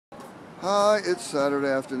Hi, it's Saturday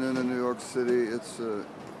afternoon in New York City. It's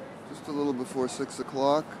just a little before 6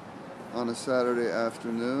 o'clock on a Saturday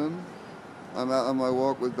afternoon. I'm out on my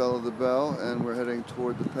walk with Bella the Belle, and we're heading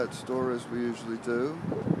toward the pet store as we usually do.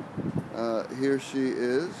 Here she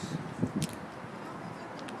is.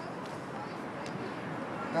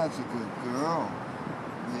 That's a good girl.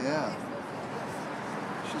 Yeah.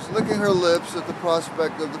 She's licking her lips at the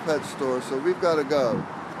prospect of the pet store, so we've got to go.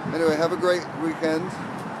 Anyway, have a great weekend.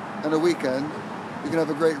 And a weekend. You can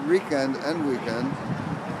have a great weekend and weekend.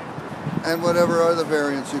 And whatever other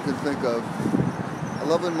variants you can think of. I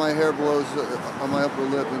love when my hair blows on my upper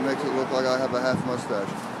lip and makes it look like I have a half mustache.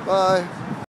 Bye.